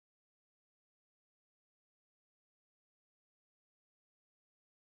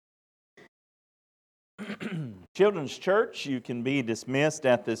Children's Church, you can be dismissed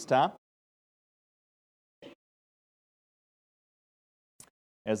at this time.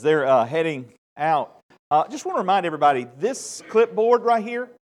 As they're heading out, just want to remind everybody, this clipboard right here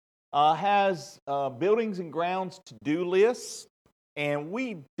has buildings and grounds to-do lists, and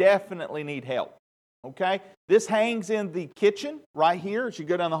we definitely need help, okay? This hangs in the kitchen right here. As you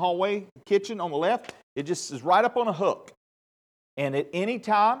go down the hallway, the kitchen on the left, it just is right up on a hook. And at any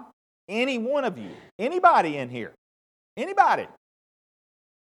time, any one of you, anybody in here, anybody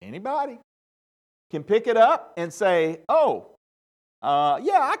can pick it up and say,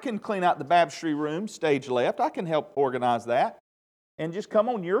 yeah, I can clean out the baptistry room, stage left. I can help organize that. And just come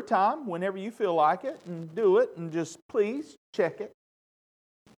on your time whenever you feel like it and do it, and just please check it.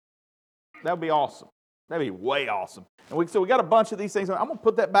 That would be awesome. That would be way awesome. And so we got a bunch of these things. I'm going to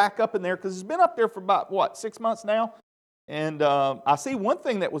put that back up in there because it's been up there for about, 6 months now? And I see one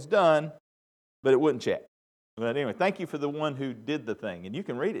thing that was done, but it wouldn't check. But anyway, thank you for the one who did the thing. And you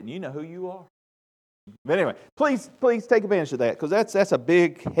can read it and you know who you are. But anyway, please take advantage of that because that's a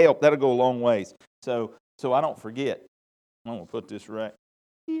big help. That'll go a long ways. So I don't forget. I'm going to put this right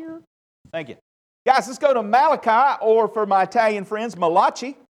here. Thank you. Guys, let's go to Malachi, or for my Italian friends,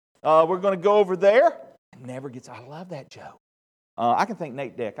 Malachi. We're going to go over there. I love that joke. I can thank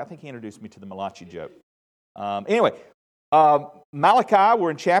Nate Deck. I think he introduced me to the Malachi joke. Anyway, Malachi,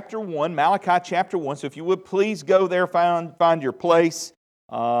 we're in chapter 1, Malachi chapter 1. So if you would please go there, find your place.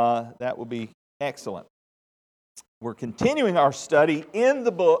 That would be excellent. We're continuing our study in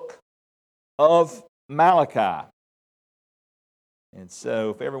the book of Malachi. And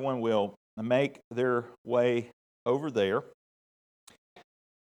so if everyone will make their way over there.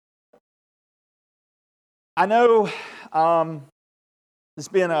 I know it's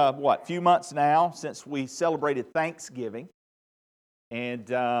been a few months now since we celebrated Thanksgiving. And,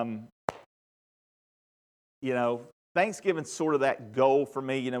 Thanksgiving's sort of that goal for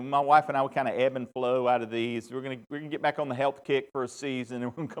me. My wife and I would kind of ebb and flow out of these. We're gonna get back on the health kick for a season,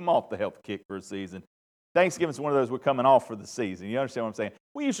 and we're going to come off the health kick for a season. Thanksgiving's one of those we're coming off for the season. You understand what I'm saying?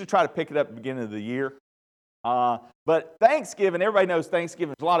 We usually try to pick it up at the beginning of the year. But Thanksgiving, everybody knows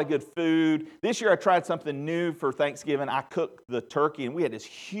Thanksgiving is a lot of good food. This year I tried something new for Thanksgiving. I cooked the turkey, and we had this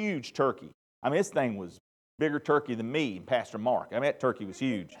huge turkey. I mean, this thing was bigger turkey than me and Pastor Mark. I mean, that turkey was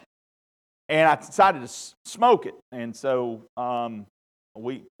huge. And I decided to smoke it. And so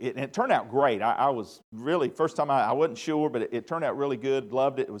it turned out great. I was really, first time I wasn't sure, but it turned out really good.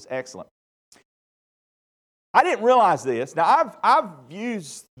 Loved it. It was excellent. I didn't realize this. Now, I've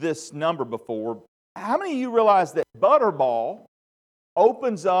used this number before. How many of you realize that Butterball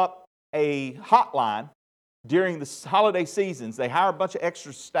opens up a hotline during the holiday seasons? They hire a bunch of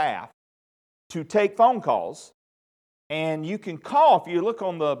extra staff to take phone calls. And you can call, if you look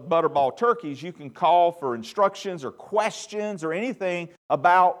on the Butterball turkeys, you can call for instructions or questions or anything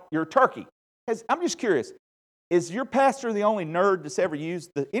about your turkey. I'm just curious, is your pastor the only nerd that's ever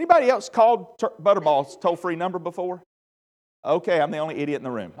used anybody else called Butterball's toll-free number before? Okay, I'm the only idiot in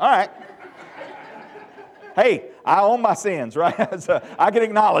the room. All right. Hey, I own my sins, right? So I can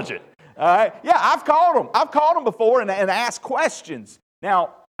acknowledge it. All right. Yeah, I've called them. I've called them before and asked questions.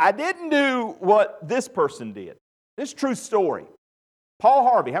 Now, I didn't do what this person did. This is a true story. Paul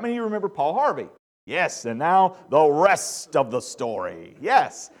Harvey. How many of you remember Paul Harvey? Yes, and now the rest of the story.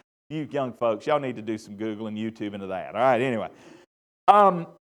 Yes. You young folks, y'all need to do some Googling, YouTube into that. All right, anyway.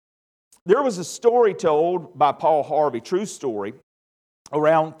 There was a story told by Paul Harvey, true story,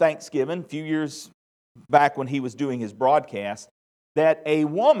 around Thanksgiving, a few years back when he was doing his broadcast, that a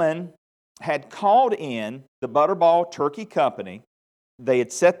woman had called in the Butterball Turkey Company. They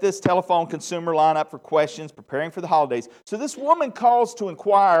had set this telephone consumer line up for questions, preparing for the holidays. So this woman calls to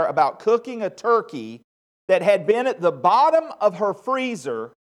inquire about cooking a turkey that had been at the bottom of her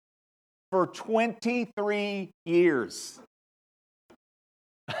freezer for 23 years.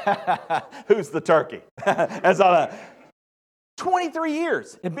 Who's the turkey? That's all that. 23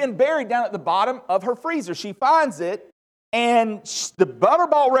 years. It had been buried down at the bottom of her freezer. She finds it, and the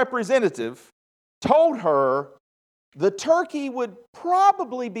Butterball representative told her the turkey would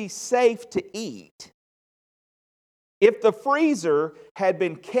probably be safe to eat if the freezer had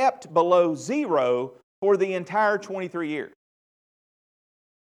been kept below zero for the entire 23 years.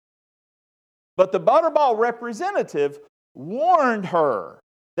 But the Butterball representative warned her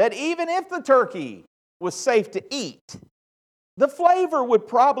that even if the turkey was safe to eat, the flavor would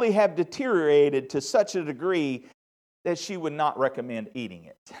probably have deteriorated to such a degree that she would not recommend eating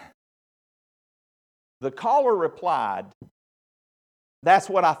it. The caller replied, "That's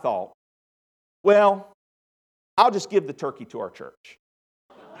what I thought. Well, I'll just give the turkey to our church."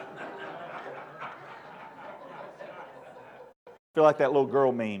 Feel like that little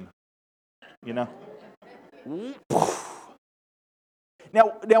girl meme, you know?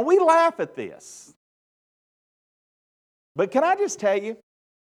 Now we laugh at this. But can I just tell you,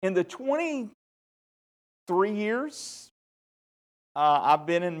 in the 23 years I've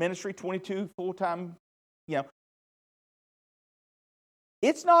been in ministry, 22 full-time,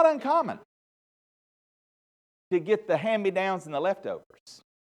 it's not uncommon to get the hand-me-downs and the leftovers.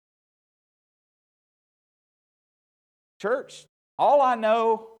 Church, all I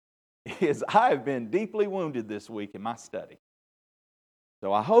know is I have been deeply wounded this week in my study.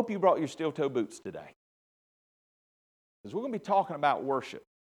 So I hope you brought your steel-toe boots today, because we're going to be talking about worship.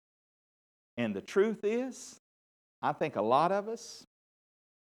 And the truth is, I think a lot of us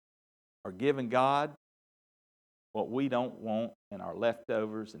are giving God what we don't want and our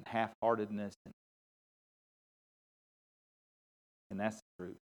leftovers and half-heartedness. And that's the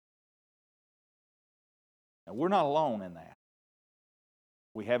truth. Now, we're not alone in that.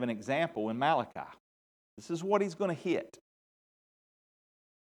 We have an example in Malachi. This is what he's going to hit.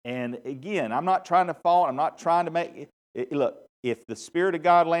 And again, I'm not trying to fault. I'm not trying to make it. Look, if the Spirit of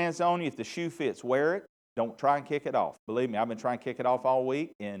God lands on you, if the shoe fits, wear it. Don't try and kick it off. Believe me, I've been trying to kick it off all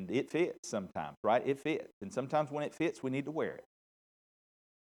week, and it fits sometimes, right? It fits. And sometimes when it fits, we need to wear it.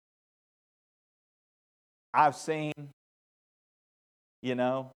 I've seen,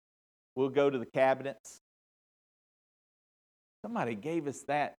 we'll go to the cabinets. Somebody gave us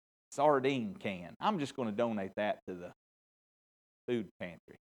that sardine can. I'm just going to donate that to the food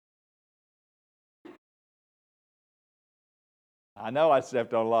pantry. I know I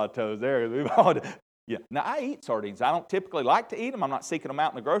stepped on a lot of toes there. Yeah. Now, I eat sardines. I don't typically like to eat them. I'm not seeking them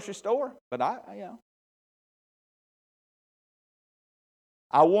out in the grocery store, but I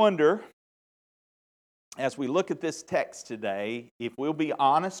wonder, as we look at this text today, if we'll be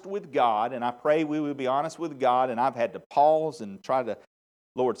honest with God, and I pray we will be honest with God, and I've had to pause and try to,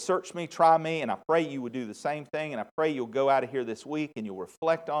 Lord, search me, try me, and I pray you would do the same thing, and I pray you'll go out of here this week, and you'll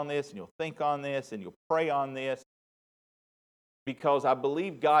reflect on this, and you'll think on this, and you'll pray on this, because I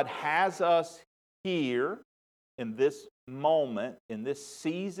believe God has us here in this moment, in this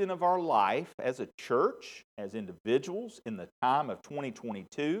season of our life as a church, as individuals, in the time of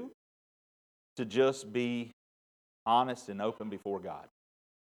 2022, to just be honest and open before God.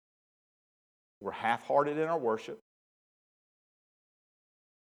 We're half-hearted in our worship.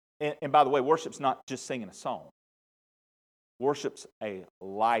 And by the way, worship's not just singing a song. Worship's a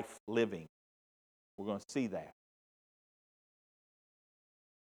life living. We're going to see that.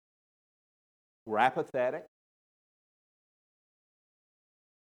 We're apathetic.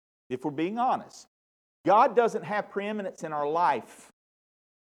 If we're being honest, God doesn't have preeminence in our life.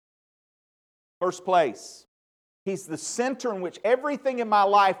 First place. He's the center in which everything in my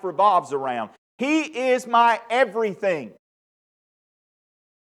life revolves around. He is my everything.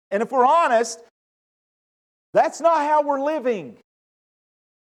 And if we're honest, that's not how we're living.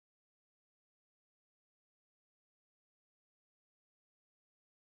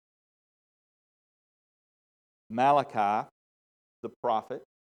 Malachi, the prophet,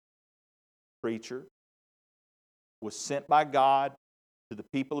 preacher, was sent by God to the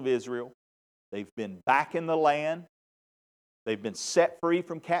people of Israel. They've been back in the land. They've been set free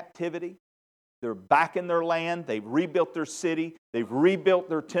from captivity. They're back in their land. They've rebuilt their city. They've rebuilt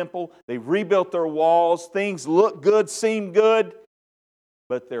their temple. They've rebuilt their walls. Things look good, seem good.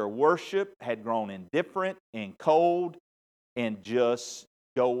 But their worship had grown indifferent and cold and just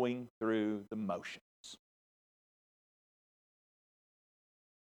going through the motions.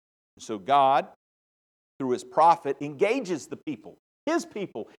 So God, through His prophet, engages the people,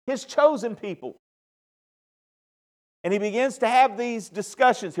 His chosen people. And He begins to have these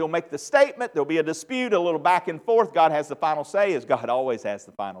discussions. He'll make the statement, there'll be a dispute, a little back and forth. God has the final say, as God always has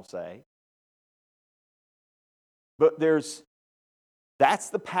the final say. But that's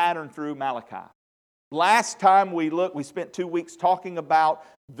the pattern through Malachi. Last time we spent 2 weeks talking about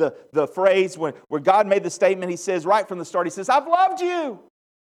the phrase where God made the statement. He says right from the start, He says, I've loved you.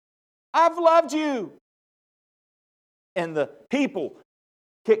 I've loved you. And the people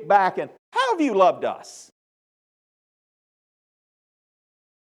kick back and, how have you loved us?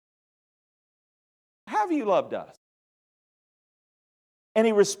 How have you loved us? And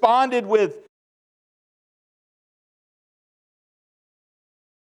He responded with,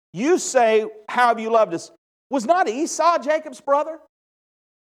 you say, how have you loved us? Was not Esau Jacob's brother?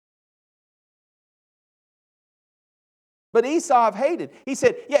 But Esau I've hated. He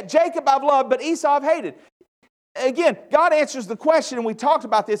said, yeah, Jacob I've loved, but Esau I've hated. Again, God answers the question, and we talked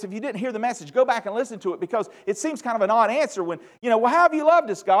about this. If you didn't hear the message, go back and listen to it, because it seems kind of an odd answer when, well, how have you loved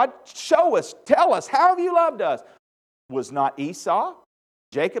us, God? Show us, tell us, how have you loved us? Was not Esau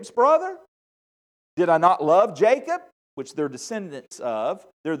Jacob's brother? Did I not love Jacob, which they're descendants of?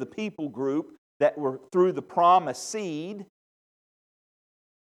 They're the people group that were through the promised seed.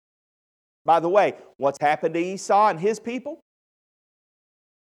 By the way, what's happened to Esau and his people?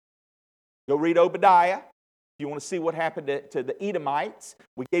 Go read Obadiah. If you want to see what happened to the Edomites,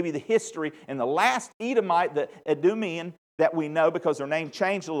 we gave you the history. And the last Edomite, the Edomian, that we know because their name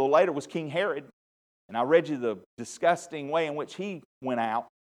changed a little later was King Herod. And I read you the disgusting way in which he went out.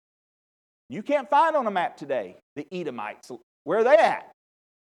 You can't find on a map today the Edomites. Where are they at?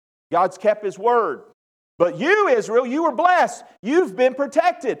 God's kept His word. But you, Israel, you were blessed. You've been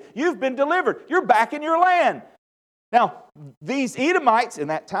protected. You've been delivered. You're back in your land. Now, these Edomites in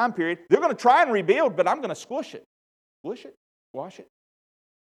that time period, they're going to try and rebuild, but I'm going to squish it. Squish it? Wash it?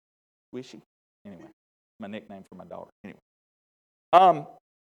 Squishy? Anyway, my nickname for my daughter. Anyway.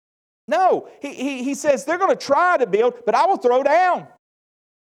 No, he says they're going to try to build, but I will throw down.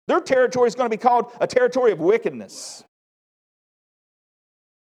 Their territory is going to be called a territory of wickedness.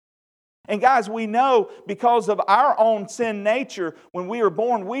 And guys, we know because of our own sin nature, when we are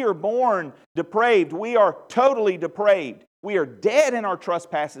born depraved. We are totally depraved. We are dead in our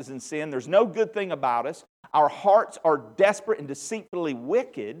trespasses and sin. There's no good thing about us. Our hearts are desperate and deceitfully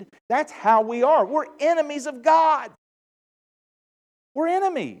wicked. That's how we are. We're enemies of God. We're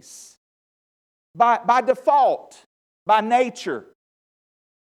enemies. By default, by nature.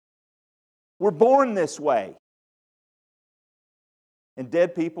 We're born this way. And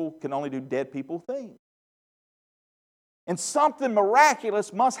dead people can only do dead people things. And something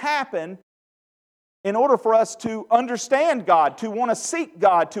miraculous must happen in order for us to understand God, to want to seek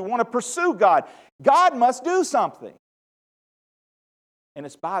God, to want to pursue God. God must do something. And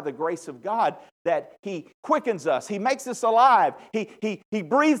it's by the grace of God that He quickens us. He makes us alive. He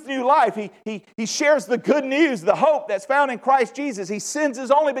breathes new life. He shares the good news, the hope that's found in Christ Jesus. He sends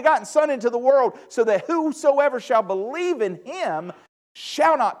His only begotten Son into the world so that whosoever shall believe in Him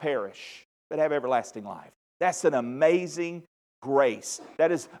shall not perish, but have everlasting life. That's an amazing grace.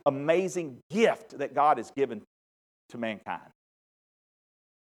 That is an amazing gift that God has given to mankind.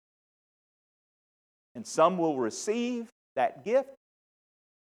 And some will receive that gift,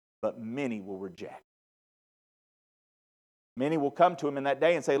 but many will reject. Many will come to Him in that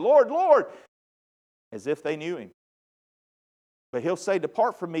day and say, Lord, Lord, as if they knew Him. But He'll say,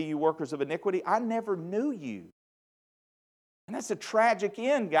 depart from me, you workers of iniquity. I never knew you. And that's a tragic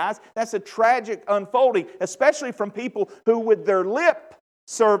end, guys. That's a tragic unfolding, especially from people who with their lip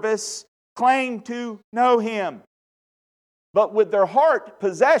service claim to know Him. But with their heart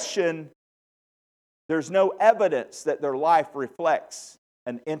possession, there's no evidence that their life reflects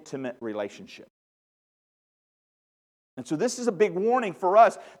an intimate relationship. And so this is a big warning for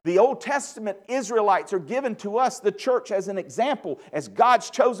us. The Old Testament Israelites are given to us, the church, as an example, as God's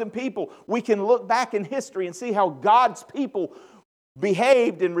chosen people. We can look back in history and see how God's people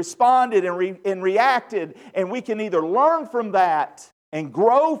behaved and responded and reacted. And we can either learn from that and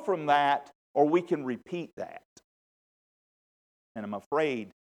grow from that, or we can repeat that. And I'm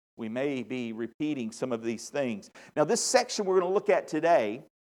afraid we may be repeating some of these things. Now, this section we're going to look at today,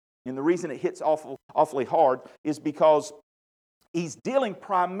 and the reason it hits awfully hard is because he's dealing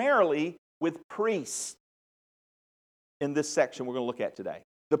primarily with priests in this section we're going to look at today.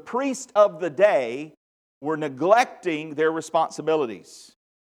 The priests of the day were neglecting their responsibilities.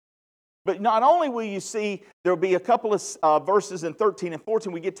 But not only will you see, there will be a couple of verses in 13 and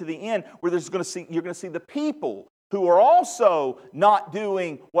 14, we get to the end, where you're going to see the people who are also not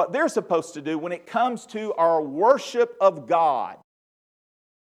doing what they're supposed to do when it comes to our worship of God.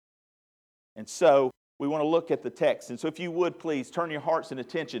 And so we want to look at the text. And so if you would, please turn your hearts and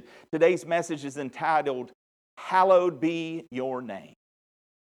attention. Today's message is entitled, Hallowed Be Your Name.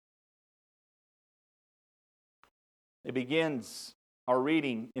 It begins our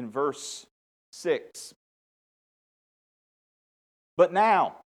reading in verse 6. But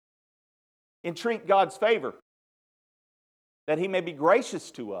now, entreat God's favor, that He may be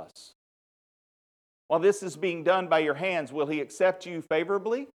gracious to us. While this is being done by your hands, will He accept you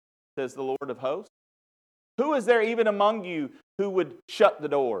favorably? Says the Lord of hosts. Who is there even among you who would shut the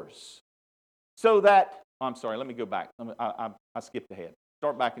doors? So that, I'm sorry, let me go back. I skipped ahead.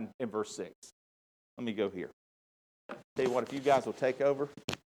 Start back in verse 6. Let me go here. Tell you what, if you guys will take over,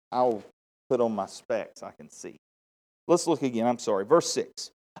 I'll put on my specs. I can see. Let's look again. I'm sorry. Verse 6.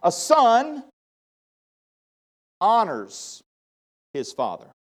 A son honors his father,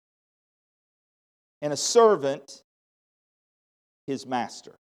 and a servant his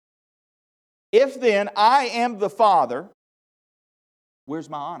master. If then I am the Father, where's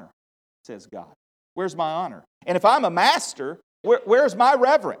my honor? Says God. Where's my honor? And if I'm a master, where's my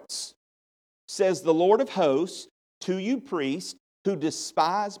reverence? Says the Lord of hosts to you priests who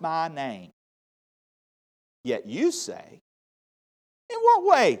despise my name. Yet you say, in what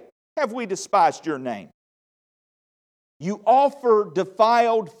way have we despised your name? You offer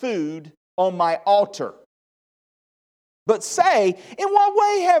defiled food on my altar. But say, in what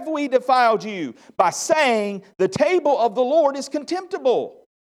way have we defiled you? By saying the table of the Lord is contemptible.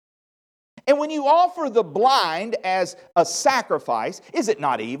 And when you offer the blind as a sacrifice, is it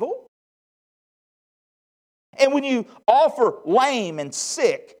not evil? And when you offer lame and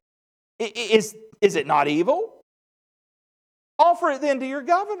sick, is it not evil? Offer it then to your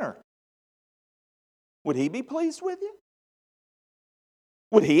governor. Would he be pleased with you?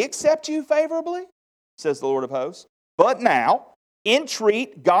 Would he accept you favorably? Says the Lord of hosts. But now,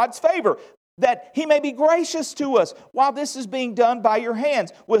 entreat God's favor, that he may be gracious to us while this is being done by your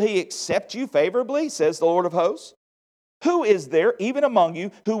hands. Will he accept you favorably? Says the Lord of hosts. Who is there, even among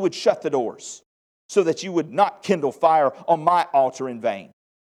you, who would shut the doors, so that you would not kindle fire on my altar in vain?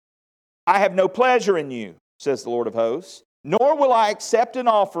 I have no pleasure in you, says the Lord of hosts, nor will I accept an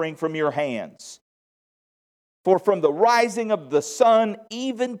offering from your hands. For from the rising of the sun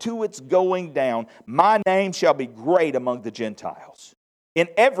even to its going down, my name shall be great among the Gentiles. In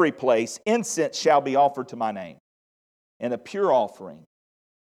every place incense shall be offered to my name, and a pure offering,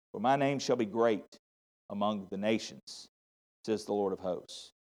 for my name shall be great among the nations, says the Lord of hosts.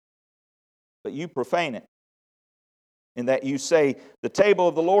 But you profane it, in that you say, the table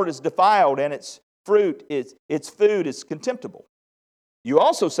of the Lord is defiled, and its food is contemptible. You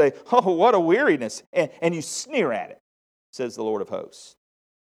also say, oh, what a weariness, and you sneer at it, says the Lord of hosts.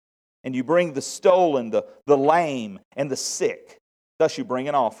 And you bring the stolen, the lame, and the sick. Thus you bring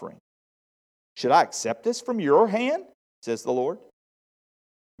an offering. Should I accept this from your hand, says the Lord?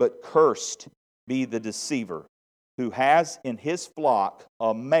 But cursed be the deceiver, who has in his flock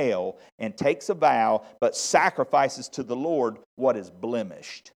a male, and takes a vow, but sacrifices to the Lord what is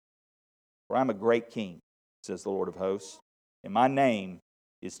blemished. For I'm a great king, says the Lord of hosts, and my name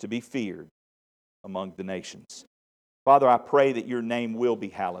is to be feared among the nations. Father, I pray that your name will be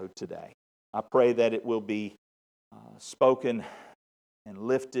hallowed today. I pray that it will be spoken and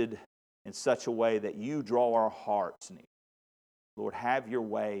lifted in such a way that you draw our hearts near. Lord, have your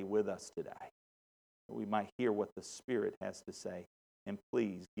way with us today, that we might hear what the Spirit has to say. And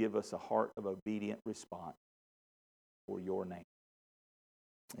please give us a heart of obedient response for your name.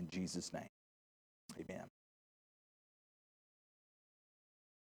 In Jesus' name, amen.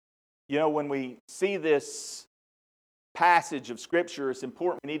 You know, when we see this passage of Scripture, it's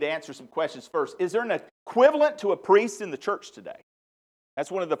important. We need to answer some questions first. Is there an equivalent to a priest in the church today? That's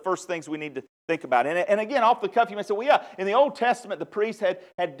one of the first things we need to think about. And again, off the cuff, you may say, well, yeah, in the Old Testament, the priest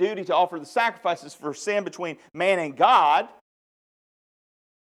had duty to offer the sacrifices for sin between man and God.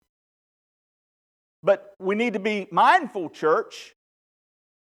 But we need to be mindful, church,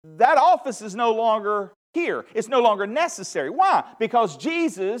 that office is no longer here. It's no longer necessary. Why? Because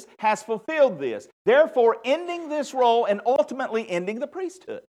Jesus has fulfilled this, therefore ending this role and ultimately ending the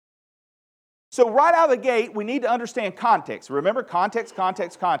priesthood. So right out of the gate, we need to understand context. Remember, context,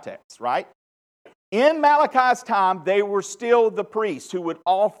 right? In Malachi's time, they were still the priests who would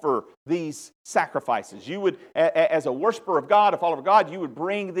offer these sacrifices. You would, as a worshiper of God, a follower of God, you would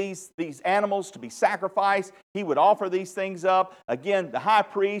bring these animals to be sacrificed. He would offer these things up. Again, the high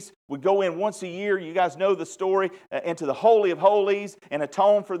priest would go in once a year, you guys know the story, into the Holy of Holies and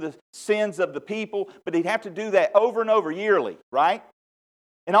atone for the sins of the people. But he'd have to do that over and over yearly, right?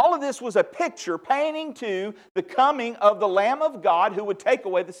 And all of this was a picture painting to the coming of the Lamb of God who would take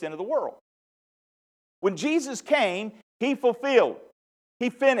away the sin of the world. When Jesus came, He fulfilled.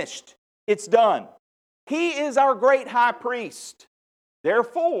 He finished. It's done. He is our great high priest.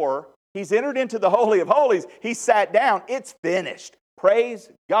 Therefore, He's entered into the Holy of Holies. He sat down. It's finished. Praise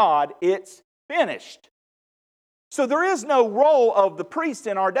God, it's finished. So there is no role of the priest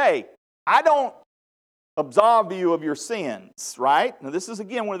in our day. I don't absolve you of your sins, right? Now this is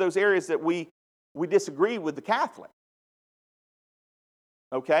again one of those areas that we disagree with the Catholic.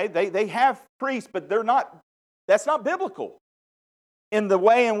 Okay, they have priests, but that's not biblical. In the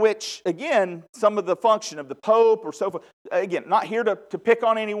way in which, again, some of the function of the Pope or so forth, again, not here to pick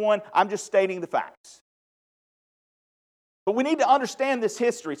on anyone, I'm just stating the facts. But we need to understand this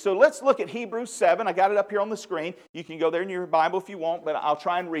history. So let's look at Hebrews 7. I got it up here on the screen. You can go there in your Bible if you want, but I'll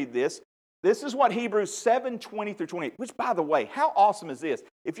try and read this. This is what Hebrews 7, 20 through 28, which, by the way, how awesome is this?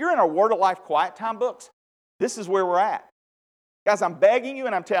 If you're in our Word of Life Quiet Time books, this is where we're at. Guys, I'm begging you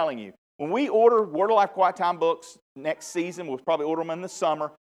and I'm telling you, when we order Word of Life Quiet Time books next season, we'll probably order them in the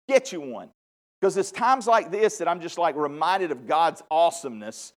summer, get you one. Because it's times like this that I'm just like reminded of God's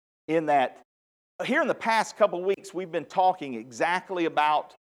awesomeness in that here in the past couple of weeks, we've been talking exactly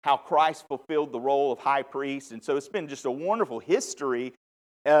about how Christ fulfilled the role of high priest. And so it's been just a wonderful history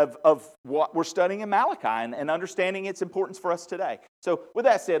of what we're studying in Malachi and understanding its importance for us today. So with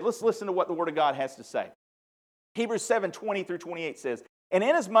that said, let's listen to what the Word of God has to say. Hebrews 7:20 through 28 says, "And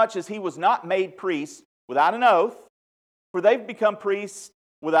inasmuch as he was not made priest without an oath, for they've become priests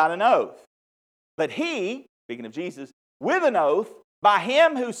without an oath. But he," speaking of Jesus, "with an oath by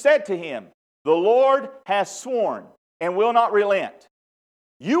him who said to him, the Lord has sworn and will not relent.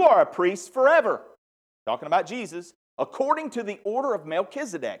 You are a priest forever," talking about Jesus, "according to the order of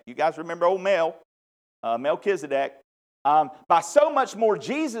Melchizedek." You guys remember old Melchizedek. "By so much more,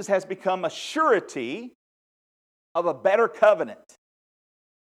 Jesus has become a surety of a better covenant."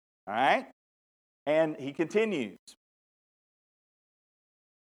 All right? And he continues.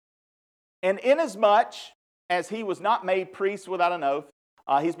 "And inasmuch as he was not made priest without an oath,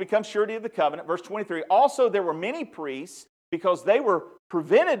 he's become surety of the covenant." Verse 23, "Also there were many priests because they were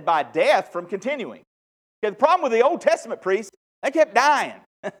prevented by death from continuing." Okay, the problem with the Old Testament priests, they kept dying.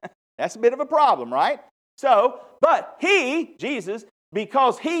 That's a bit of a problem, right? So, but he, Jesus,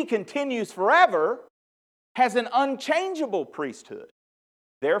 because he continues forever, has an unchangeable priesthood.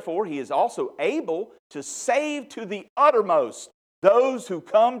 Therefore, he is also able to save to the uttermost those who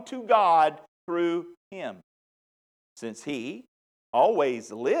come to God through him, since he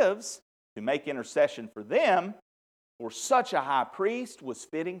always lives to make intercession for them. For such a high priest was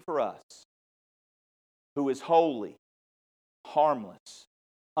fitting for us, who is holy, harmless,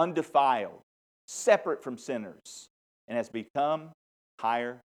 undefiled, separate from sinners, and has become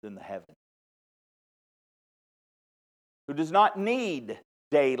higher than the heaven. Who does not need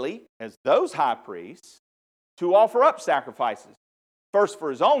daily, as those high priests, to offer up sacrifices, first for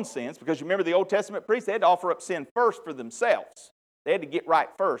his own sins, because you remember the Old Testament priests, they had to offer up sin first for themselves. They had to get right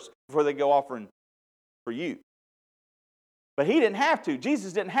first before they go offering for you. But he didn't have to.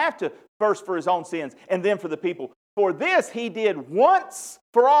 Jesus didn't have to first for his own sins and then for the people. For this he did once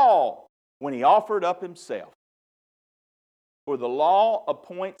for all when he offered up himself. For the law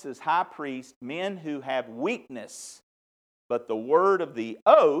appoints as high priest men who have weakness, but the word of the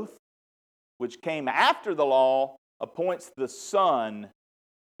oath, which came after the law, appoints the Son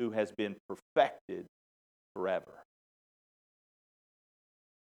who has been perfected forever.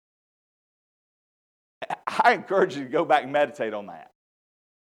 I encourage you to go back and meditate on that.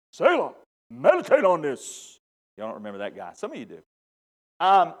 Selah, meditate on this. You don't remember that guy. Some of you do.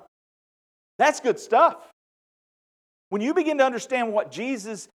 That's good stuff. When you begin to understand what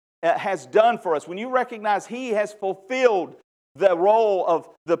Jesus has done for us, when you recognize he has fulfilled the role of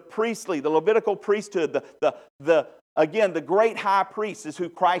the priestly, the Levitical priesthood, again, the great high priest is who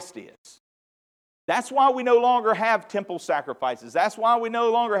Christ is. That's why we no longer have temple sacrifices. That's why we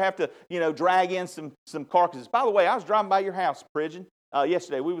no longer have to, drag in some carcasses. By the way, I was driving by your house, Pridgeon,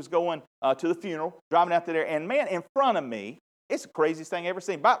 yesterday. We was going to the funeral, driving out there, and man, in front of me, it's the craziest thing I ever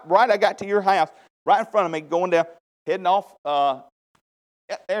seen. Right, I got to your house, right in front of me, going down, heading off.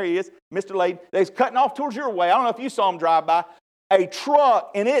 There he is, Mr. Layden. They's cutting off towards your way. I don't know if you saw him drive by. A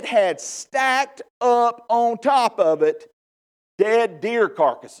truck, and it had stacked up on top of it dead deer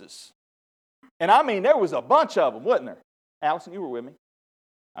carcasses. And I mean, there was a bunch of them, wasn't there? Allison, you were with me.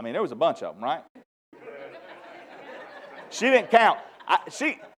 I mean, there was a bunch of them, right? She didn't count.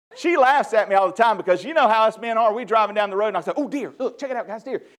 She laughs at me all the time because you know how us men are. We driving down the road and I say, "Oh, deer, look, check it out, guys,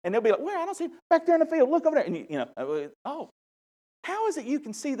 deer." And they'll be like, "Where? I don't see him back there in the field. Look over there." And oh, how is it you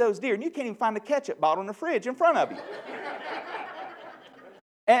can see those deer and you can't even find the ketchup bottle in the fridge in front of you?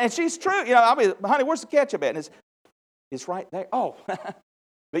 And she's true. I'll be, "Honey, where's the ketchup at?" And it's right there. Oh.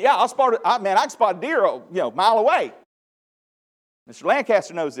 But yeah, I can spot a deer, a mile away. Mr.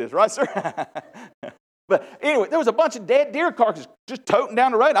 Lancaster knows this, right, sir? But anyway, there was a bunch of dead deer carcasses just toting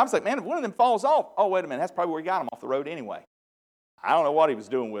down the road. I was like, man, if one of them falls off, oh, wait a minute, that's probably where he got them, off the road anyway. I don't know what he was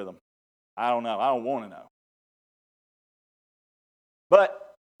doing with them. I don't know. I don't want to know.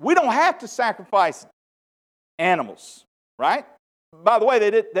 But we don't have to sacrifice animals, right? By the way,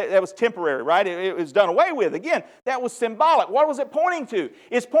 that was temporary, right? It was done away with. Again, that was symbolic. What was it pointing to?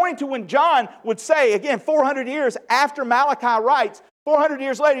 It's pointing to when John would say, again, 400 years after Malachi writes, 400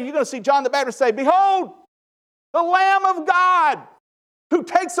 years later, you're going to see John the Baptist say, "Behold, the Lamb of God who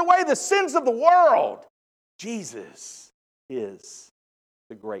takes away the sins of the world." Jesus is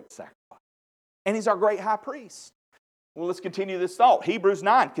the great sacrifice. And he's our great high priest. Well, let's continue this thought. Hebrews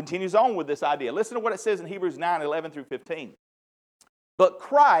 9 continues on with this idea. Listen to what it says in Hebrews 9, 11 through 15. "But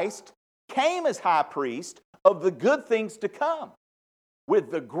Christ came as high priest of the good things to come, with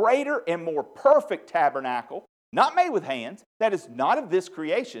the greater and more perfect tabernacle, not made with hands, that is not of this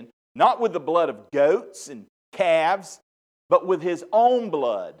creation, not with the blood of goats and calves, but with his own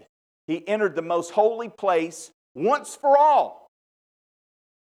blood. He entered the most holy place once for all,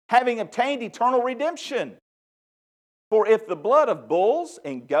 having obtained eternal redemption. For if the blood of bulls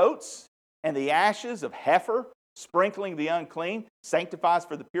and goats and the ashes of heifer, sprinkling the unclean, sanctifies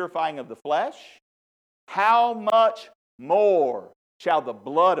for the purifying of the flesh, how much more shall the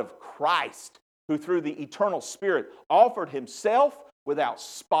blood of Christ, who through the eternal Spirit offered himself without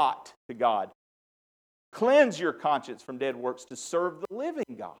spot to God, cleanse your conscience from dead works to serve the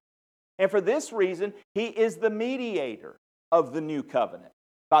living God. And for this reason, he is the mediator of the new covenant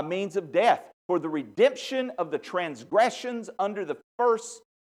by means of death for the redemption of the transgressions under the first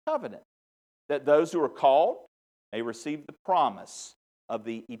covenant, that those who are called may receive the promise of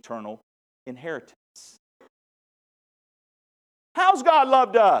the eternal inheritance. How's God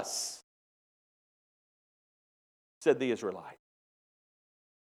loved us? Said the Israelites.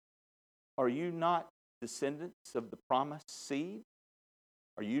 Are you not descendants of the promised seed?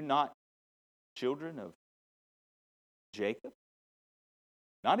 Are you not children of Jacob?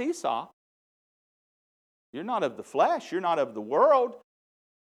 Not Esau. You're not of the flesh. You're not of the world.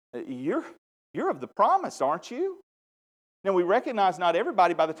 You're of the promise, aren't you? Now, we recognize not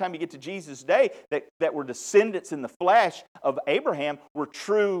everybody, by the time you get to Jesus' day, that were descendants in the flesh of Abraham were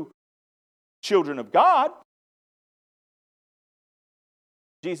true children of God.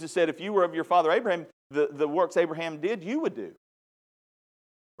 Jesus said, if you were of your father Abraham, the works Abraham did, you would do.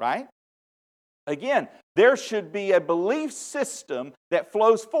 Right? Again, there should be a belief system that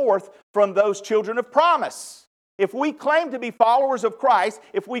flows forth from those children of promise. If we claim to be followers of Christ,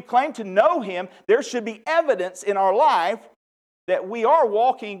 if we claim to know Him, there should be evidence in our life that we are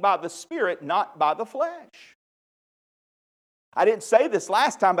walking by the Spirit, not by the flesh. I didn't say this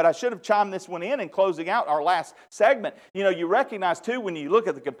last time, but I should have chimed this one in closing out our last segment. You know, you recognize too when you look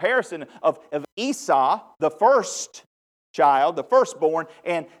at the comparison of Esau, the first child, the firstborn,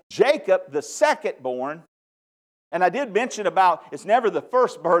 and Jacob, the secondborn. And I did mention about it's never the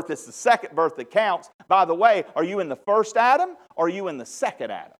first birth, it's the second birth that counts. By the way, are you in the first Adam or are you in the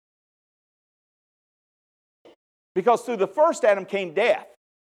second Adam? Because through the first Adam came death.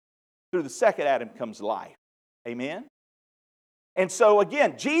 Through the second Adam comes life. Amen? And so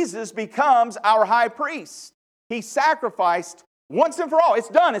again, Jesus becomes our high priest. He sacrificed once and for all. It's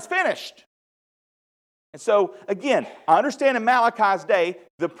done. It's finished. And so, again, I understand in Malachi's day,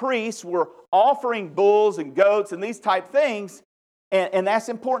 the priests were offering bulls and goats and these type things, and that's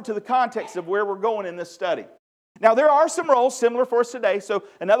important to the context of where we're going in this study. Now, there are some roles similar for us today. So,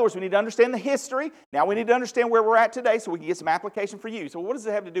 in other words, we need to understand the history. Now we need to understand where we're at today so we can get some application for you. So what does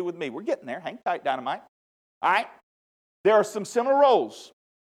it have to do with me? We're getting there. Hang tight, Dynamite. All right? There are some similar roles.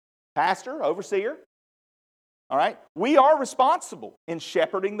 Pastor, overseer. All right? We are responsible in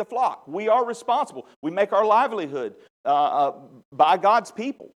shepherding the flock. We are responsible. We make our livelihood by God's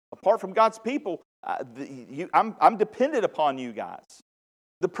people. Apart from God's people, I'm dependent upon you guys.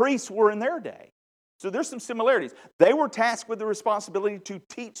 The priests were in their day. So there's some similarities. They were tasked with the responsibility to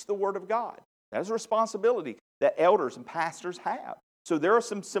teach the Word of God. That's a responsibility that elders and pastors have. So there are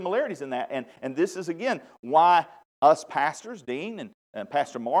some similarities in that. And this is, again, why us pastors, Dean and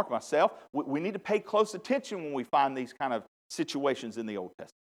Pastor Mark, myself, we need to pay close attention when we find these kind of situations in the Old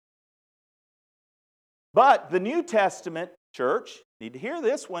Testament. But the New Testament, church, need to hear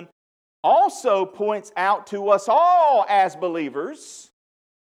this one, also points out to us all as believers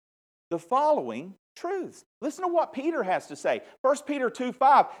the following truths. Listen to what Peter has to say. 1 Peter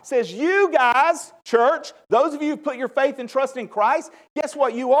 2:5 says, you guys, church, those of you who put your faith and trust in Christ, guess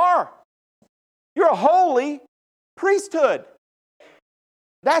what you are? You're a holy priesthood.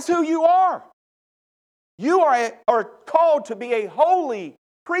 That's who you are. You are called to be a holy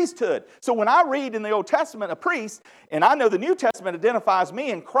priesthood. So when I read in the Old Testament a priest, and I know the New Testament identifies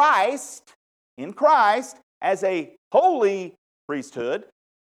me in Christ as a holy priesthood,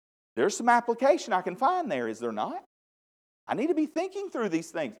 there's some application I can find there, is there not? I need to be thinking through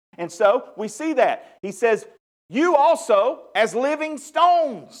these things. And so we see that. He says, you also, as living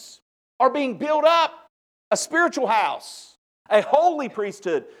stones, are being built up, a spiritual house, a holy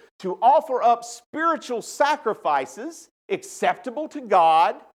priesthood, to offer up spiritual sacrifices acceptable to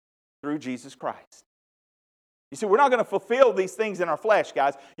God through Jesus Christ. You see, we're not going to fulfill these things in our flesh,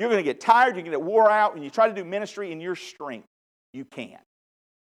 guys. You're going to get tired, you're going to get wore out, when you try to do ministry in your strength. You can't.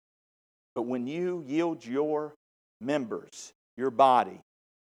 But when you yield your members, your body,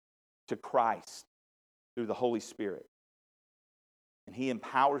 to Christ through the Holy Spirit, and He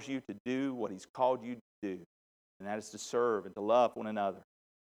empowers you to do what He's called you to do, and that is to serve and to love one another,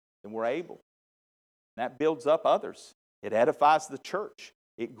 then we're able. And that builds up others. It edifies the church.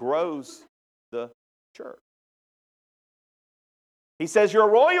 It grows the church. He says you're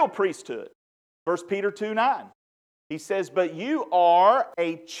a royal priesthood. 1 Peter 2:9. He says, but you are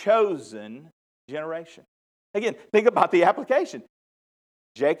a chosen generation. Again, think about the application.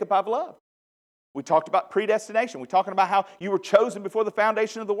 Jacob I've loved. We talked about predestination. We're talking about how you were chosen before the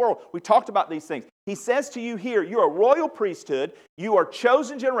foundation of the world. We talked about these things. He says to you here, you're a royal priesthood, you are a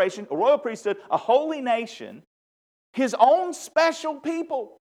chosen generation, a royal priesthood, a holy nation, His own special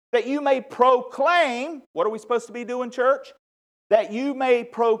people, that you may proclaim, what are we supposed to be doing, church? That you may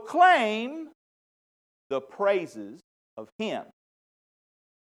proclaim the praises of Him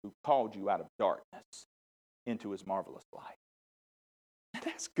who called you out of darkness into His marvelous light.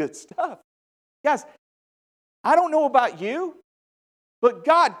 That's good stuff. Guys, I don't know about you, but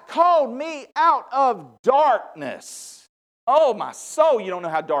God called me out of darkness. Oh, my soul, you don't know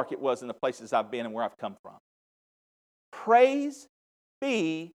how dark it was in the places I've been and where I've come from. Praise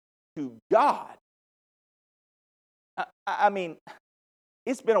be to God. I mean,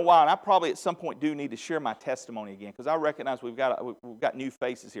 it's been a while, and I probably at some point do need to share my testimony again, because I recognize we've got new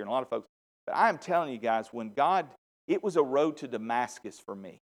faces here and a lot of folks. But I am telling you guys, it was a road to Damascus for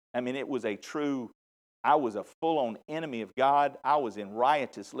me. I mean, I was a full-on enemy of God. I was in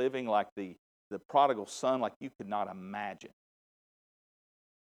riotous living like the prodigal son, like you could not imagine,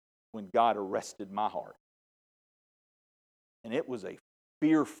 when God arrested my heart. And it was a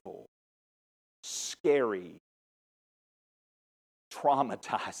fearful, scary,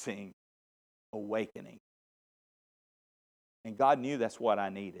 traumatizing awakening. And God knew that's what I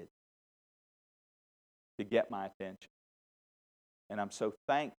needed to get my attention. And I'm so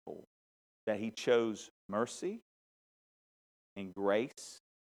thankful that He chose mercy and grace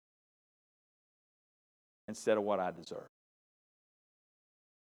instead of what I deserve.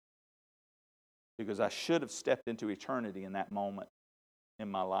 Because I should have stepped into eternity in that moment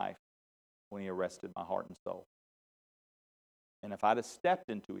in my life when He arrested my heart and soul. And if I'd have stepped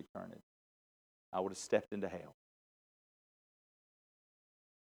into eternity, I would have stepped into hell.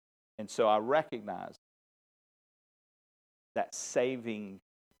 And so I recognize that saving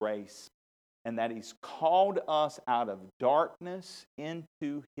grace, and that He's called us out of darkness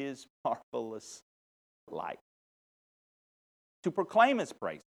into His marvelous light. To proclaim His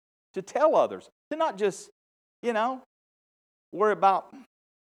praise, to tell others, to not just, worry about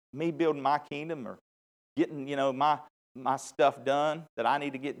me building my kingdom or getting, my stuff done that I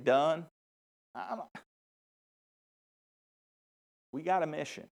need to get done. We got a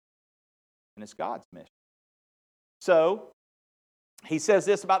mission, and it's God's mission. So, He says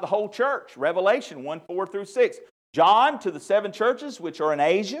this about the whole church, Revelation 1:4-6. John, to the 7 churches which are in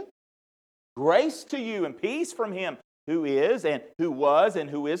Asia, grace to you and peace from Him who is and who was and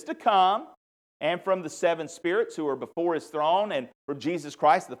who is to come, and from the 7 spirits who are before His throne, and from Jesus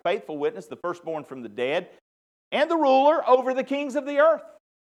Christ, the faithful witness, the firstborn from the dead, and the ruler over the kings of the earth.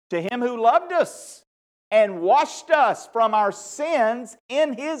 To Him who loved us and washed us from our sins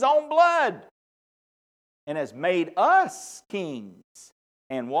in His own blood, and has made us kings.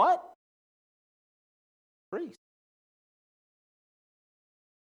 And what? Priests.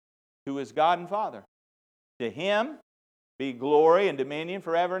 Who is God and Father. To Him be glory and dominion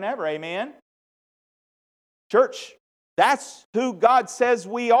forever and ever. Amen? Church, that's who God says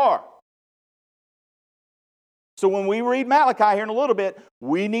we are. So when we read Malachi here in a little bit,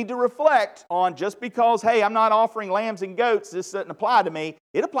 we need to reflect on, just because, hey, I'm not offering lambs and goats, this doesn't apply to me.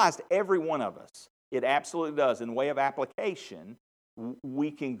 It applies to every one of us. It absolutely does. In the way of application,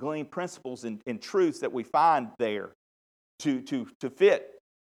 we can glean principles and truths that we find there to fit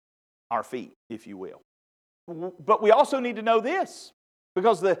our feet, if you will. But we also need to know this,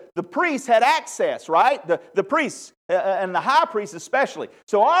 because the priests had access, right? The priests, and the high priest especially.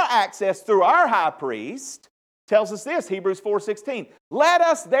 So our access through our high priest tells us this, Hebrews 4:16. Let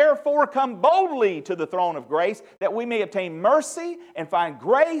us therefore come boldly to the throne of grace, that we may obtain mercy and find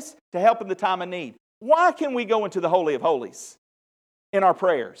grace to help in the time of need. Why can we go into the Holy of Holies in our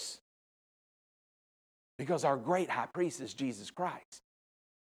prayers? Because our great high priest is Jesus Christ.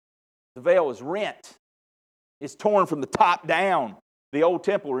 The veil is rent. It's torn from the top down. The old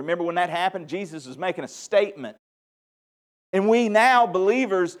temple, remember when that happened? Jesus was making a statement. And we now,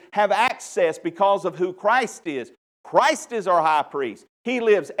 believers, have access because of who Christ is. Christ is our high priest. He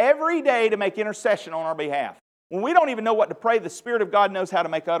lives every day to make intercession on our behalf. When we don't even know what to pray, the Spirit of God knows how to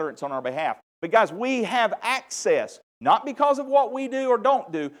make utterance on our behalf. But guys, we have access, not because of what we do or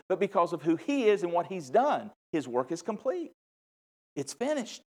don't do, but because of who He is and what He's done. His work is complete. It's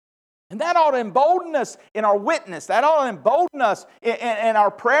finished. And that ought to embolden us in our witness. That ought to embolden us in our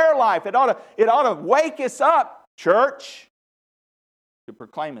prayer life. It ought to wake us up, church, to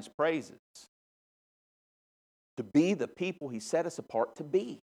proclaim His praises. To be the people He set us apart to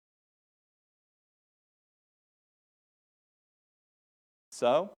be.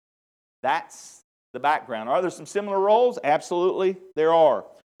 So, that's the background. Are there some similar roles? Absolutely, there are.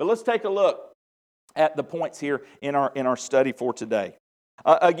 But let's take a look at the points here in our study for today.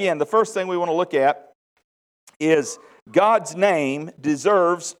 Again, the first thing we want to look at is God's name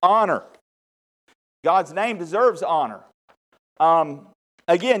deserves honor. God's name deserves honor.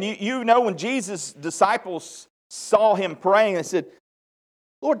 Again, you know when Jesus' disciples saw Him praying, they said,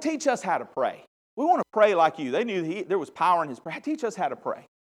 Lord, teach us how to pray. We want to pray like you. They knew there was power in His prayer. Teach us how to pray.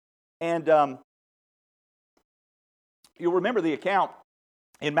 And you'll remember the account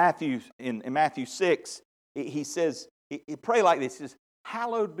in Matthew 6. He says, he pray like this. He says,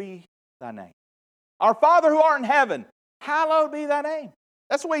 hallowed be thy name. Our Father who art in heaven, hallowed be thy name.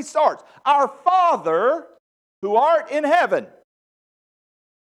 That's the way he starts. Our Father who art in heaven.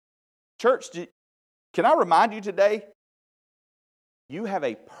 Church, can I remind you today, you have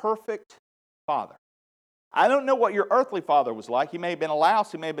a perfect Father. I don't know what your earthly father was like. He may have been a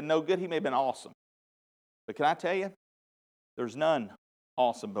louse. He may have been no good. He may have been awesome. But can I tell you, there's none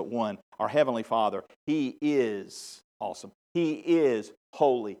awesome but one, our Heavenly Father. He is awesome. He is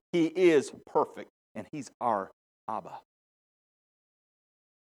holy. He is perfect. And He's our Abba.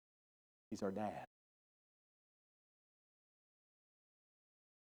 He's our dad.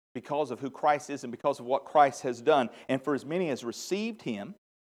 Because of who Christ is and because of what Christ has done. And for as many as received Him,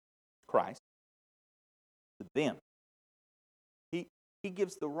 Christ, to them, He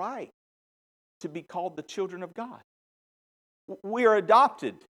gives the right to be called the children of God. We are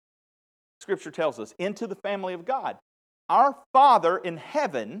adopted, Scripture tells us, into the family of God. Our Father in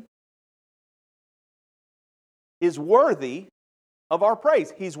heaven is worthy of our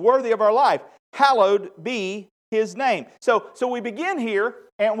praise. He's worthy of our life. Hallowed be His name. So we begin here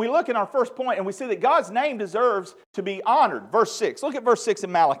and we look in our first point and we see that God's name deserves to be honored. Verse 6. Look at verse 6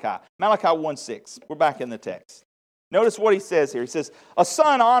 in Malachi. Malachi 1:6. We're back in the text. Notice what he says here. He says, a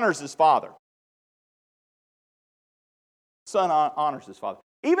son honors his father. Son honors his father.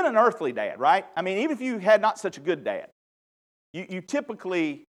 Even an earthly dad, right? I mean, even if you had not such a good dad, you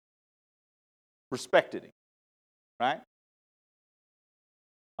typically respected him, right?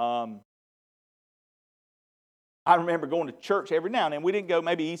 I remember going to church every now and then. We didn't go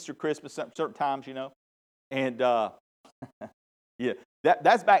maybe Easter, Christmas, certain times, you know. And, yeah,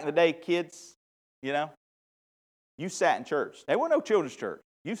 that's back in the day, kids, you know. You sat in church. There was no children's church.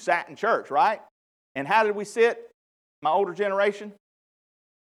 You sat in church, right? And how did we sit, my older generation?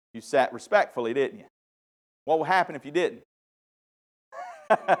 You sat respectfully, didn't you? What would happen if you didn't?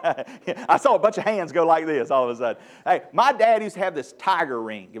 I saw a bunch of hands go like this all of a sudden. Hey, my dad used to have this tiger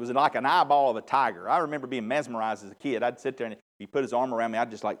ring. It was like an eyeball of a tiger. I remember being mesmerized as a kid. I'd sit there and he put his arm around me.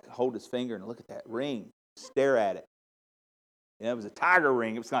 I'd just like hold his finger and look at that ring, stare at it. You know, it was a tiger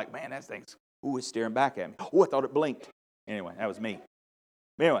ring. It was like, man, that thing's, ooh, it's staring back at me. Oh, I thought it blinked. Anyway, that was me.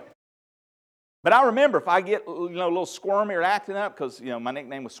 Anyway. But I remember if I get, a little squirmy or acting up, because, my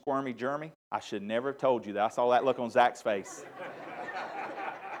nickname was Squirmy Jeremy, I should never have told you that. I saw that look on Zach's face.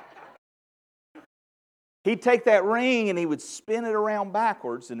 He'd take that ring and he would spin it around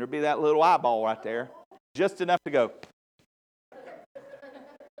backwards, and there'd be that little eyeball right there, just enough to go,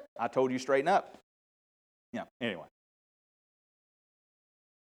 I told you straighten up. Anyway.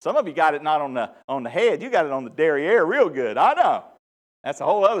 Some of you got it not on the head, you got it on the derriere real good. I know. That's a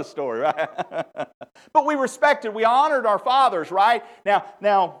whole other story, right? But we respected, we honored our fathers, right?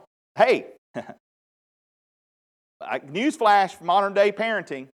 Now, hey, newsflash for modern day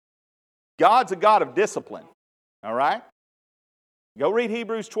parenting, God's a God of discipline, all right? Go read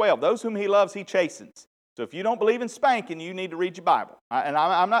Hebrews 12. Those whom He loves, He chastens. So if you don't believe in spanking, you need to read your Bible. And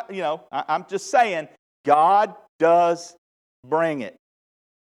I'm not, I'm just saying, God does bring it.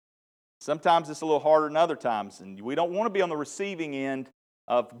 Sometimes it's a little harder than other times, and we don't want to be on the receiving end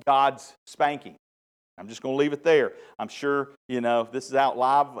of God's spanking. I'm just going to leave it there. I'm sure, this is out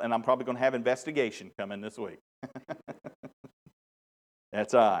live, and I'm probably going to have investigation coming this week.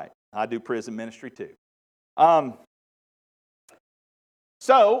 That's all right. I do prison ministry too.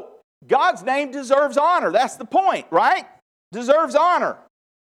 So, God's name deserves honor. That's the point, right? Deserves honor.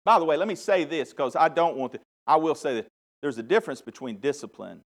 By the way, let me say this, because I will say that there's a difference between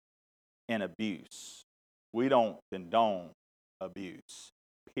discipline and abuse. We don't condone abuse,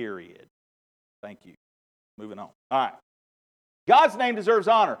 period. Thank you. Moving on. All right. God's name deserves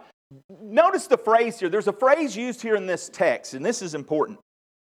honor. Notice the phrase here. There's a phrase used here in this text, and this is important.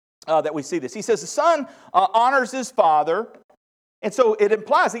 that we see this. He says the son honors his father. And so it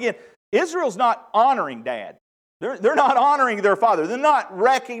implies, again, Israel's not honoring dad. They're not honoring their father. They're not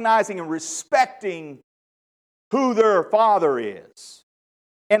recognizing and respecting who their father is.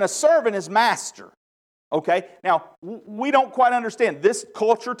 And a servant is master. Okay? Now, we don't quite understand. This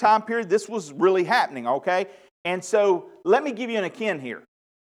culture, time period, this was really happening, okay? And so, let me give you an akin here.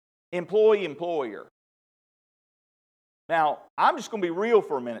 Employee, employer. Now, I'm just going to be real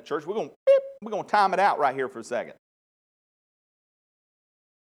for a minute, church. We're going to time it out right here for a second.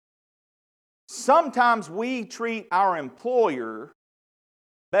 Sometimes we treat our employer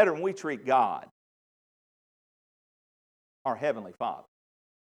better than we treat God, our Heavenly Father.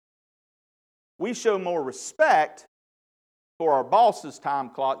 We show more respect for our boss's time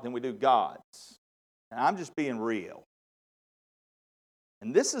clock than we do God's. And I'm just being real.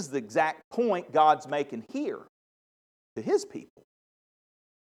 And this is the exact point God's making here to His people.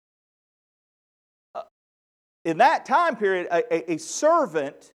 In that time period, a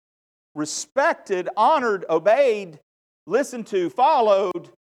servant respected, honored, obeyed, listened to, followed,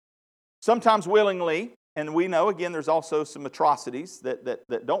 sometimes willingly. And we know, again, there's also some atrocities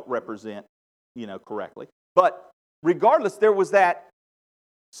that don't represent, correctly. But regardless, there was that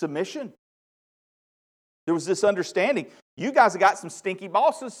submission. There was this understanding. You guys have got some stinky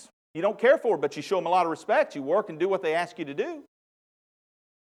bosses you don't care for, but you show them a lot of respect. You work and do what they ask you to do.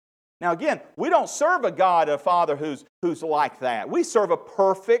 Now again, we don't serve a God, a Father who's like that. We serve a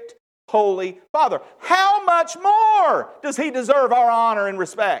perfect, holy Father. How much more does He deserve our honor and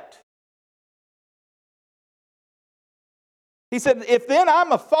respect? He said, if then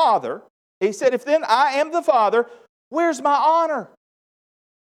I'm a father, He said, if then I am the Father, where's my honor?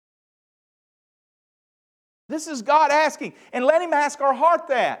 This is God asking. And let Him ask our heart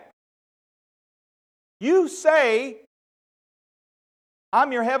that. You say,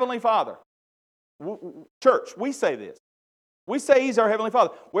 I'm your Heavenly Father. Church, we say this. We say He's our Heavenly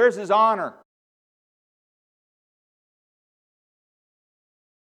Father. Where's His honor?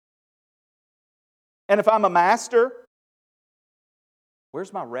 And if I'm a master,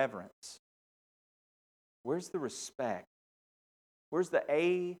 where's my reverence? Where's the respect? Where's the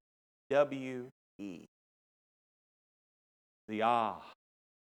A-W-E? The awe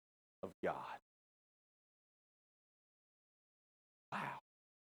of God. Wow.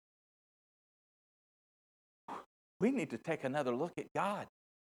 We need to take another look at God.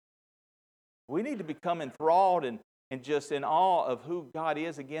 We need to become enthralled and just in awe of who God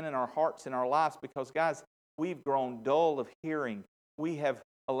is again in our hearts and our lives, because, guys, we've grown dull of hearing. We have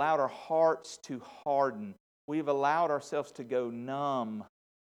allowed our hearts to harden. We've allowed ourselves to go numb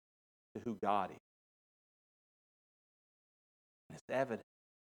to who God is. And it's evident.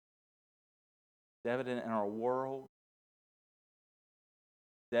 It's evident in our world.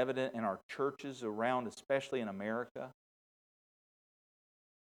 It's evident in our churches around, especially in America.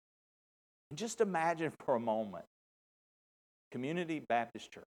 And just imagine for a moment, Community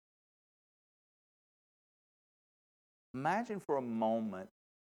Baptist Church. Imagine for a moment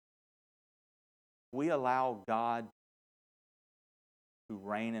we allow God to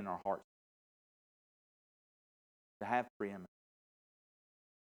reign in our hearts, to have preeminence,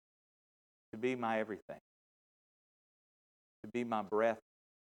 to be my everything, to be my breath,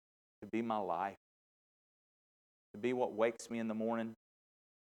 to be my life, to be what wakes me in the morning,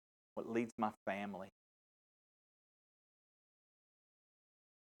 what leads my family.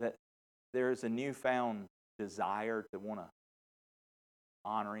 That there is a newfound desire to want to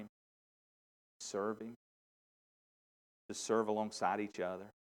honor Him, serve Him, to serve alongside each other,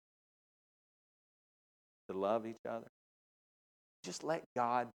 to love each other. Just let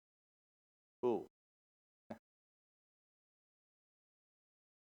God rule.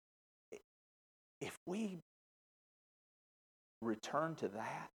 If we return to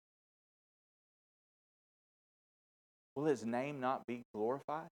that, will His name not be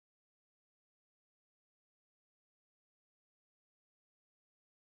glorified?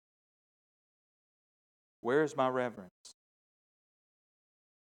 Where is my reverence? It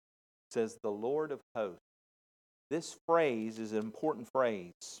says the Lord of hosts. This phrase is an important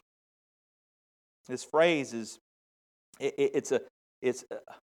phrase. This phrase is,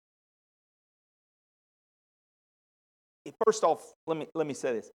 first off, let me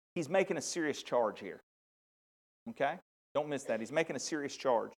say this. He's making a serious charge here. Okay? Don't miss that. He's making a serious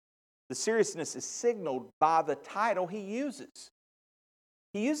charge. The seriousness is signaled by the title he uses.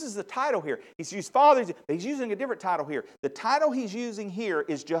 He uses the title here. He's used Father, but He's using a different title here. The title He's using here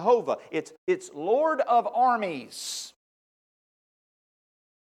is Jehovah. It's Lord of armies.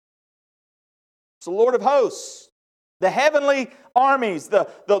 It's the Lord of hosts. The heavenly armies, the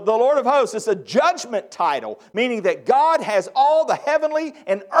Lord of hosts, is a judgment title, meaning that God has all the heavenly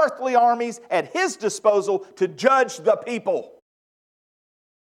and earthly armies at His disposal to judge the people.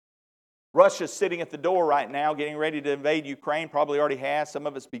 Russia's sitting at the door right now, getting ready to invade Ukraine, probably already has, some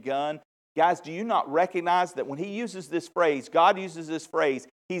of it's begun. Guys, do you not recognize that when He uses this phrase, God uses this phrase,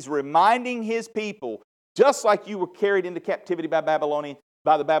 He's reminding His people, just like you were carried into captivity by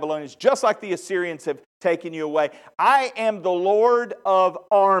the Babylonians, just like the Assyrians have taken you away. I am the Lord of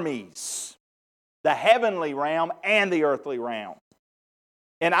armies, the heavenly realm and the earthly realm.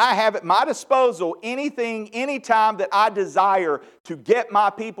 And I have at my disposal anything, anytime that I desire to get my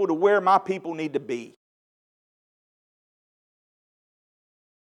people to where my people need to be.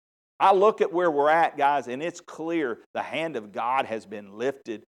 I look at where we're at, guys, and it's clear the hand of God has been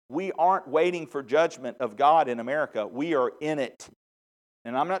lifted. We aren't waiting for judgment of God in America. We are in it.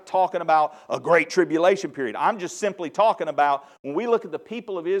 And I'm not talking about a great tribulation period. I'm just simply talking about when we look at the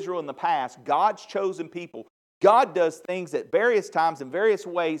people of Israel in the past, God's chosen people, God does things at various times in various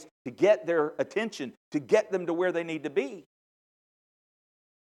ways to get their attention, to get them to where they need to be.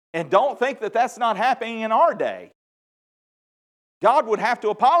 And don't think that that's not happening in our day. God would have to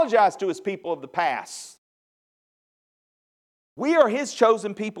apologize to His people of the past. We are His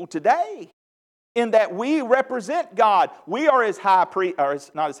chosen people today, in that we represent God. We are His high priest, or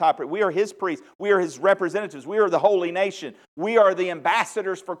not His high priest, we are His priests. We are His representatives. We are the holy nation. We are the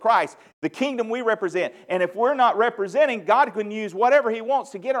ambassadors for Christ, the kingdom we represent. And if we're not representing, God can use whatever He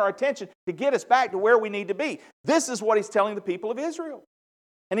wants to get our attention, to get us back to where we need to be. This is what He's telling the people of Israel.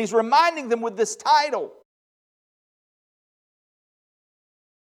 And He's reminding them with this title.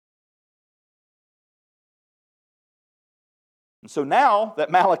 And so now that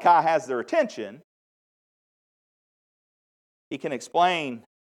Malachi has their attention, he can explain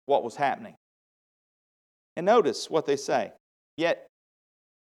what was happening. And notice what they say. Yet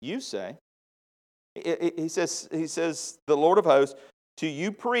you say, he says, the Lord of hosts, to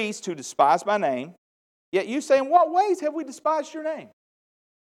you priests who despise my name, yet you say, in what ways have we despised your name?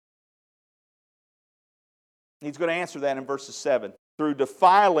 He's going to answer that in verses 7. Through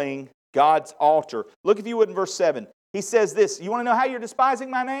defiling God's altar. Look, if you would, in verse 7. He says this, you want to know how you're despising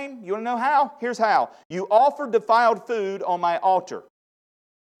my name? You want to know how? Here's how. You offer defiled food on my altar.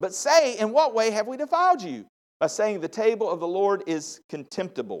 But say, in what way have we defiled you? By saying the table of the Lord is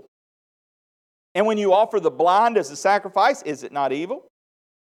contemptible. And when you offer the blind as a sacrifice, is it not evil?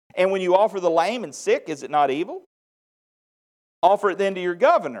 And when you offer the lame and sick, is it not evil? Offer it then to your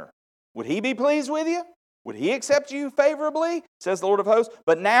governor. Would he be pleased with you? Would he accept you favorably, says the Lord of hosts?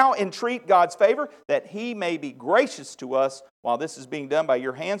 But now entreat God's favor, that He may be gracious to us while this is being done by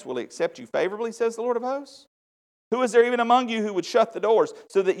your hands. Will He accept you favorably, says the Lord of hosts? Who is there even among you who would shut the doors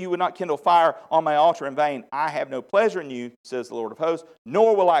so that you would not kindle fire on my altar in vain? I have no pleasure in you, says the Lord of hosts,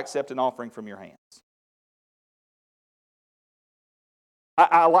 nor will I accept an offering from your hands.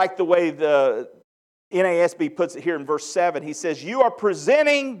 I like the way the NASB puts it here in verse 7. He says, you are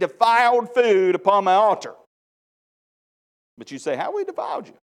presenting defiled food upon my altar. But you say, how have we defiled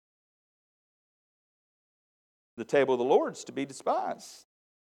you? The table of the Lord is to be despised.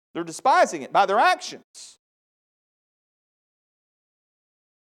 They're despising it by their actions.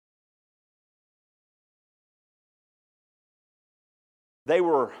 They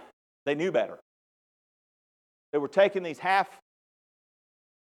knew better. They were taking these half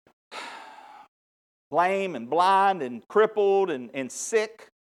lame and blind and crippled and sick.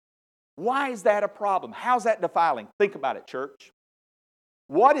 Why is that a problem? How's that defiling? Think about it, church.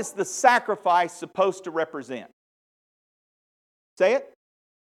 What is the sacrifice supposed to represent? Say it.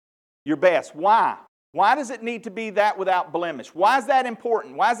 Your best. Why? Why does it need to be that without blemish? Why is that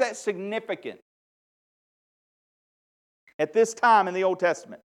important? Why is that significant at this time in the Old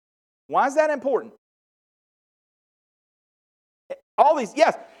Testament? Why is that important? All these,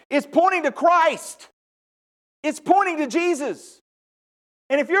 yes, it's pointing to Christ. It's pointing to Jesus.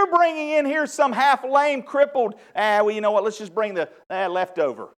 And if you're bringing in here some half lame, crippled, well, you know what, let's just bring the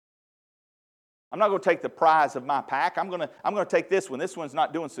leftover. I'm not going to take the prize of my pack. I'm going to take this one. This one's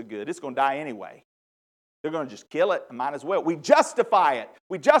not doing so good. It's going to die anyway. They're going to just kill it. I might as well. We justify it.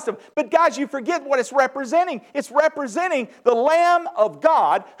 But guys, you forget what it's representing. It's representing the Lamb of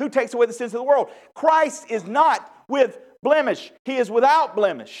God who takes away the sins of the world. Christ is not with blemish. He is without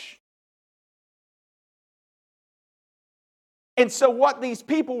blemish. And so what these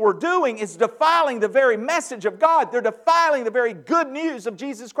people were doing is defiling the very message of God. They're defiling the very good news of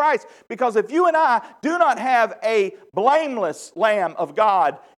Jesus Christ. Because if you and I do not have a blameless Lamb of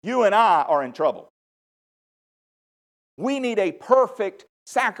God, you and I are in trouble. We need a perfect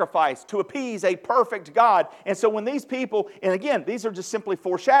sacrifice to appease a perfect God. And so when these people, and again, these are just simply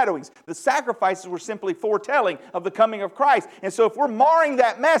foreshadowings. The sacrifices were simply foretelling of the coming of Christ. And so if we're marring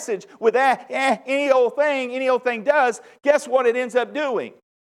that message with any old thing does, guess what it ends up doing?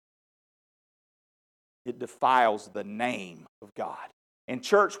 It defiles the name of God. And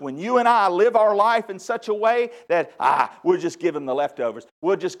church, when you and I live our life in such a way that, we'll just give them the leftovers.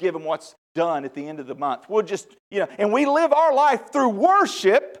 We'll just give them what's done at the end of the month. We'll just, and we live our life through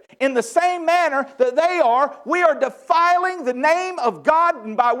worship in the same manner that they are, we are defiling the name of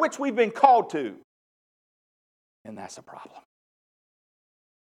God by which we've been called to. And that's a problem.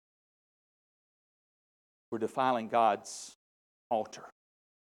 We're defiling God's altar.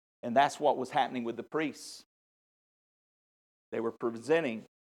 And that's what was happening with the priests. They were presenting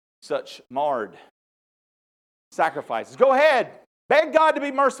such marred sacrifices. Go ahead, beg God to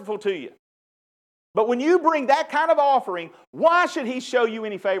be merciful to you. But when you bring that kind of offering, why should He show you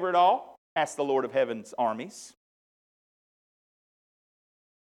any favor at all? Asked the Lord of Heaven's armies.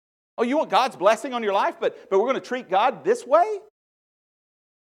 Oh, you want God's blessing on your life, but we're going to treat God this way?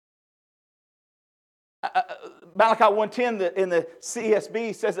 Malachi 1:10 in the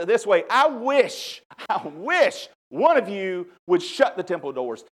CSB says it this way: I wish one of you would shut the temple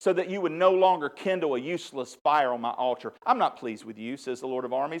doors so that you would no longer kindle a useless fire on my altar. I'm not pleased with you, says the Lord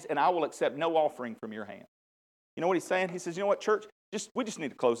of armies, and I will accept no offering from your hand. You know what He's saying? He says, you know what, church? We just need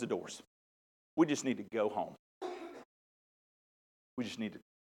to close the doors. We just need to go home. We just need to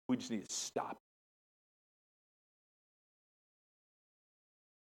stop.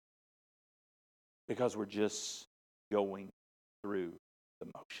 Because we're just going through the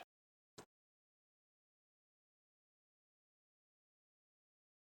motion.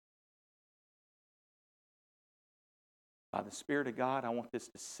 By the Spirit of God, I want this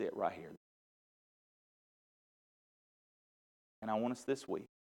to sit right here. And I want us this week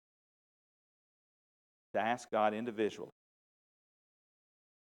to ask God individually,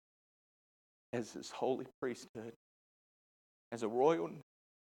 as His holy priesthood, as a royal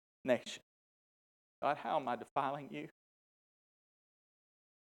nation, God, how am I defiling you?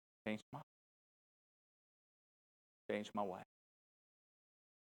 Change my way.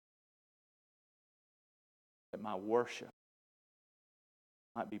 That my worship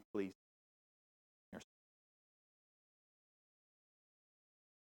might be pleasing.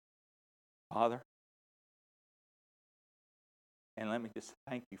 Father, and let me just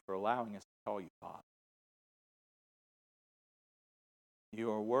thank you for allowing us to call you Father. You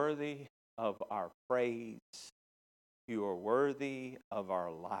are worthy of our praise. You are worthy of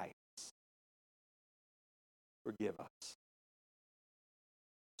our lives. Forgive us.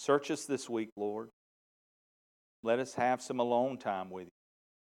 Search us this week, Lord. Let us have some alone time with you.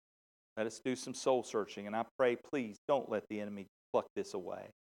 Let us do some soul searching. And I pray, please, don't let the enemy pluck this away.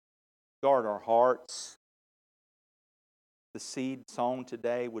 Guard our hearts. The seed sown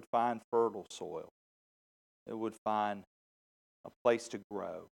today would find fertile soil. It would find a place to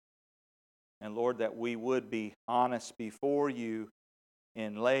grow. And Lord, that we would be honest before you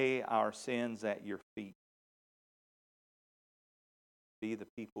and lay our sins at your feet. Be the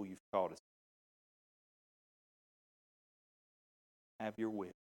people you've called us. Have your will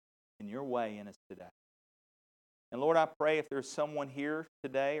and your way in us today. And Lord, I pray if there's someone here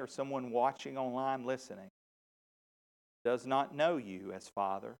today or someone watching online listening does not know you as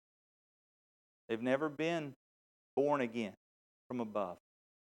Father. They've never been born again from above.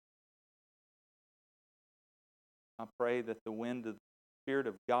 I pray that the wind of the Spirit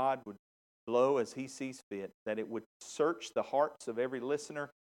of God would blow as He sees fit, that it would search the hearts of every listener,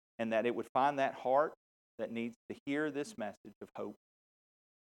 and that it would find that heart that needs to hear this message of hope.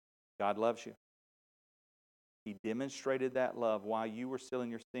 God loves you. He demonstrated that love while you were still in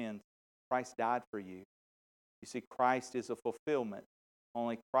your sins. Christ died for you. You see, Christ is a fulfillment.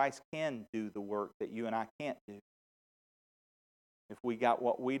 Only Christ can do the work that you and I can't do. If we got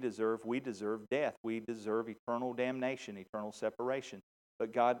what we deserve death. We deserve eternal damnation, eternal separation.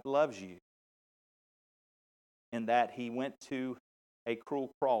 But God loves you in that He went to a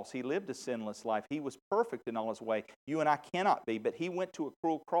cruel cross. He lived a sinless life. He was perfect in all His way. You and I cannot be, but He went to a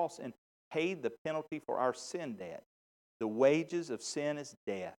cruel cross and paid the penalty for our sin debt. The wages of sin is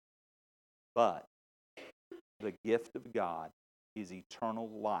death, but the gift of God is eternal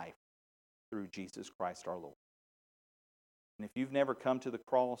life through Jesus Christ our Lord. And if you've never come to the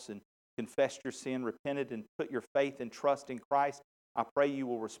cross and confessed your sin, repented, and put your faith and trust in Christ, I pray you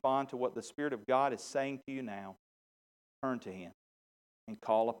will respond to what the Spirit of God is saying to you now. Turn to Him and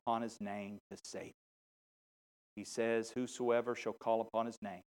call upon His name to save you. He says, whosoever shall call upon His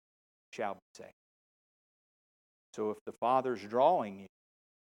name shall be saved. So if the Father's drawing you,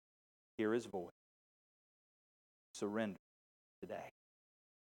 hear His voice. Surrender today.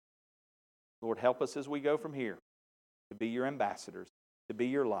 Lord, help us as we go from here to be your ambassadors, to be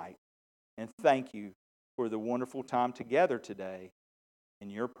your light. And thank you for the wonderful time together today in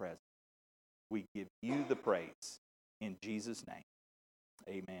your presence. We give you the praise in Jesus' name.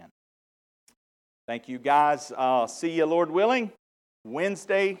 Amen. Thank you, guys. See you, Lord willing,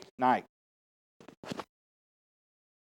 Wednesday night.